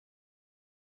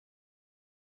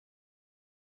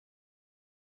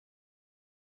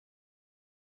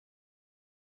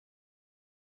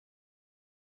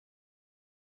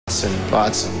lots and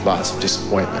lots and lots of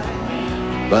disappointment.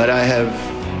 But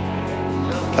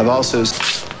I've also...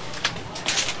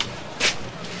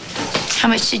 How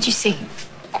much did you see?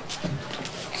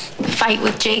 The fight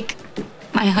with Jake,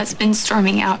 my husband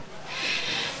storming out.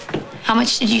 How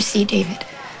much did you see, David?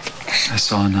 I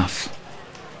saw enough.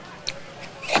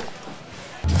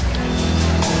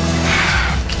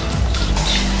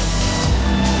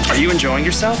 Are you enjoying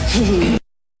yourself?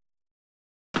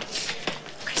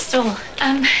 Crystal,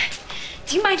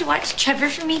 do you mind to watch Trevor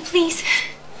for me, please?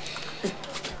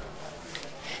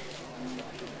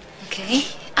 Okay.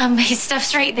 His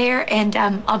stuff's right there, and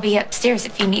I'll be upstairs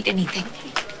if you need anything.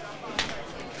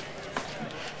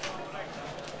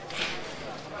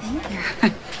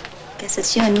 Guess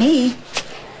it's you and me.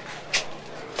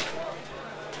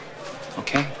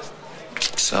 Okay.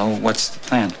 So, what's the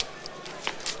plan?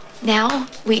 Now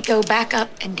we go back up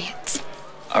and dance.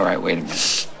 All right, wait a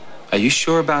minute. Are you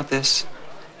sure about this?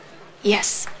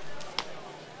 Yes.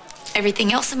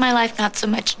 Everything else in my life, not so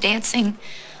much dancing,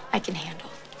 I can handle.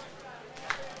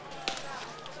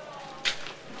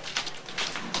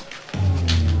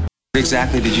 What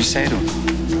exactly did you say to him?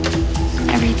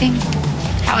 Everything.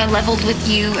 How I leveled with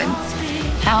you and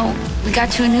how we got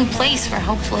to a new place where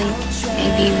hopefully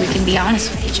maybe we can be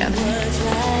honest with each other.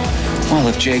 Well,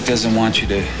 if Jake doesn't want you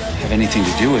to have anything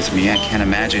to do with me, I can't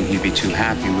imagine he'd be too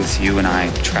happy with you and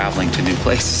I traveling to new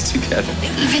places together.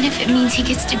 But even if it means he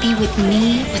gets to be with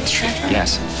me, with Trevor?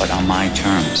 Yes, but on my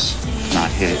terms, not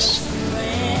his.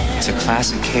 It's a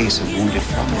classic case of wounded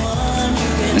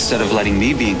pride. Instead of letting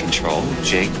me be in control,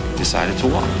 Jake decided to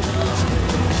walk.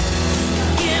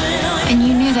 And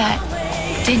you knew that,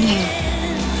 didn't you?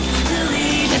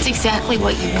 That's exactly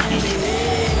what you wanted.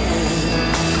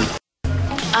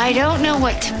 I don't know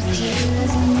what to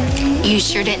believe. You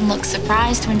sure didn't look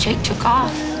surprised when Jake took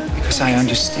off. Because I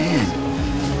understand.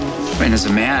 I mean, as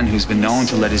a man who's been known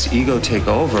to let his ego take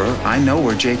over, I know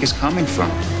where Jake is coming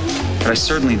from. But I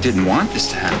certainly didn't want this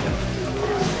to happen.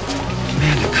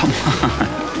 Amanda, come on.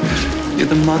 You're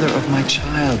the mother of my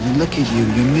child. Look at you.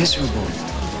 You're miserable.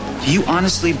 Do you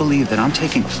honestly believe that I'm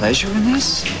taking pleasure in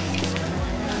this?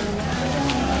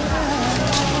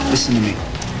 Listen to me.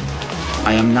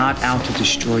 I am not out to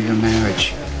destroy your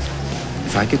marriage.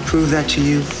 If I could prove that to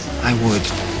you, I would.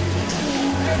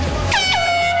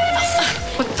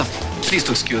 What the... Please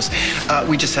do excuse.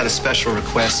 We just had a special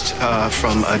request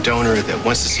from a donor that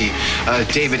wants to see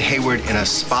David Hayward in a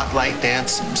spotlight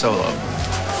dance solo.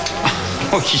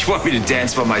 Oh, you want me to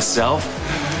dance by myself?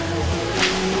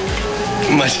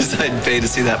 Much as I'd pay to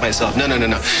see that myself. No.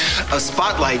 A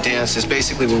spotlight dance is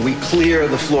basically where we clear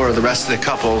the floor of the rest of the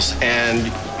couples and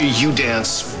you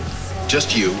dance,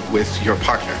 just you, with your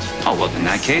partner. Oh, well, in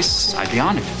that case, I'd be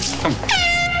honored. Come on.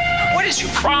 What is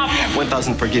your problem?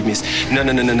 1,000 forgive me's. No.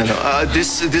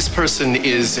 This person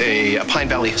is a Pine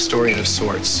Valley historian of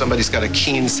sorts. Somebody's got a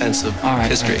keen sense of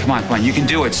history. All right, come on. You can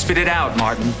do it. Spit it out,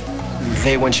 Martin.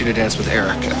 They want you to dance with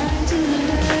Erica.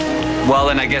 Well,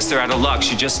 then I guess they're out of luck.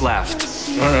 She just left.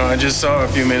 No, I just saw her a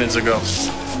few minutes ago.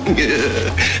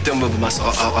 Don't move a muscle.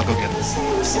 I'll go get it.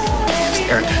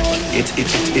 Erica,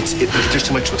 there's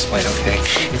too much to explain, okay?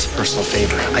 It's a personal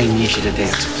favor. I need you to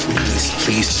dance.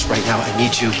 Please, just right now, I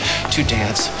need you to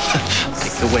dance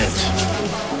like the wind.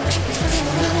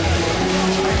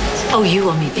 Oh, you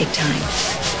owe me big time.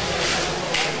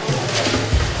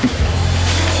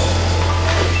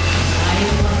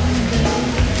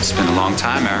 It's been a long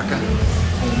time, Erica.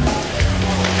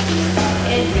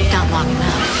 Not long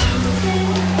enough.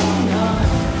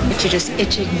 But you're just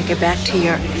itching to get back to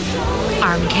your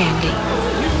arm candy.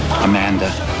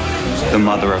 Amanda, the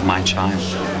mother of my child.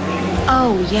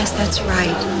 Oh, yes, that's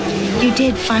right. You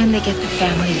did finally get the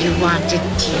family you want,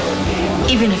 didn't you?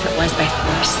 Even if it was by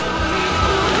force.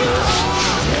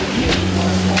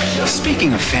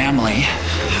 Speaking of family,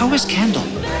 how is Kendall?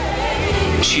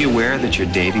 Is she aware that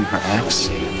you're dating her ex?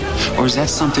 Or is that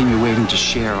something you're waiting to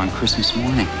share on Christmas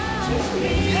morning?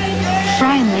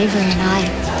 Brian Lavery and I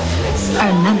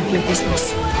are none of your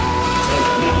business.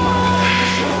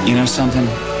 You know something?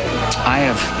 I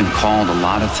have been called a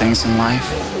lot of things in life,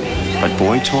 but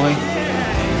boy toy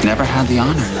never had the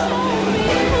honor.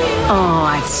 Oh,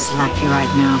 I'd slap you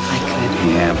right now if I could.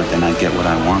 Yeah, but then I'd get what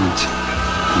I want.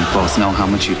 We both know how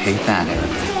much you'd hate that,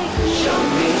 Erica.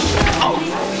 Oh!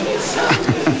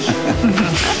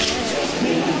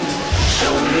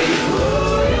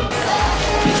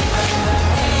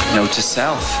 Note to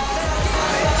self.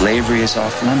 Lavery is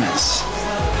off limits.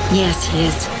 Yes, he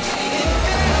is.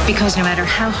 Because no matter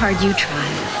how hard you try,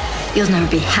 you'll never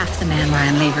be half the man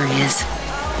Brian Lavery is.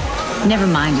 Never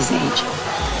mind his age.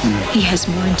 He has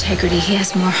more integrity, he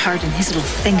has more heart in his little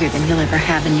finger than you'll ever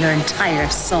have in your entire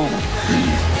soul.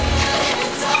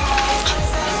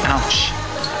 Ouch.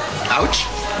 Ouch.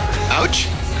 Ouch.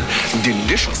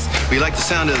 Delicious. We like the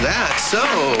sound of that. So,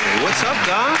 what's up,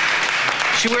 Doc?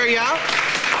 She wear you out?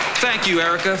 Thank you,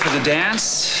 Erica, for the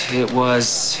dance. It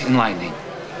was enlightening.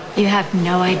 You have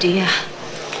no idea.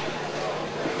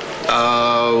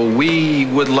 We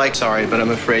would like... Sorry, but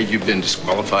I'm afraid you've been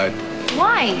disqualified.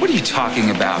 Why? What are you talking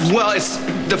about? Well, it's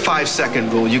the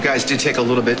 5-second rule. You guys did take a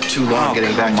little bit too long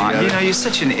getting back come on. together. You know, you're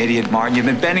such an idiot, Martin. You've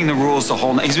been bending the rules the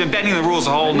whole night. He's been bending the rules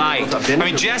the whole night. I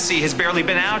mean, Jesse has barely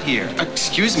been out here.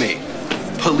 Excuse me.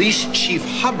 Police Chief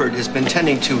Hubbard has been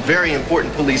tending to very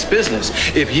important police business.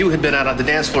 If you had been out on the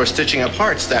dance floor stitching up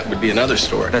hearts, that would be another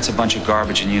story. That's a bunch of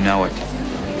garbage, and you know it.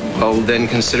 Well, then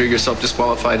consider yourself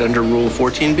disqualified under Rule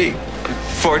 14B.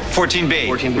 14B?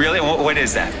 14B. Really? What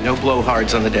is that? No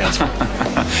blowhards on the dance floor.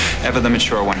 Ever the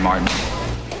mature one, Martin.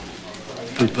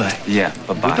 Goodbye. Yeah,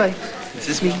 bye-bye. Goodbye. This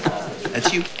is me.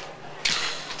 That's you.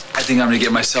 I think I'm gonna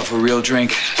get myself a real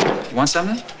drink. You want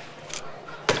something?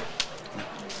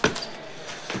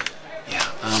 Yeah,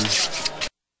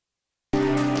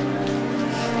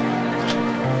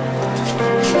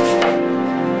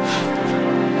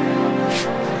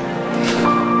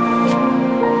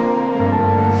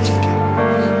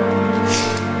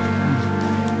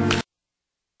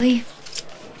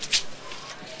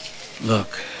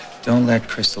 Look, don't let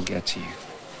Crystal get to you.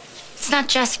 It's not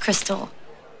just Crystal.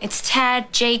 It's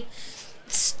Tad, Jake,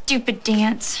 stupid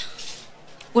dance.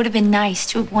 Would have been nice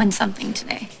to have won something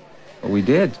today. Well, we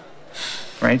did.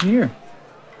 Right here.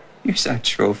 Here's our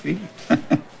trophy.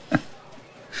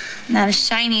 Not as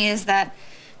shiny as that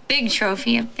big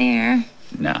trophy up there.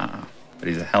 Nah, but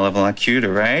he's a hell of a lot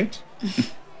cuter, right?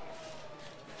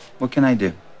 What can I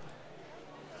do?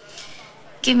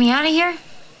 Get me out of here?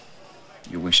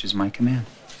 Your wish is my command.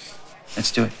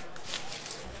 Let's do it.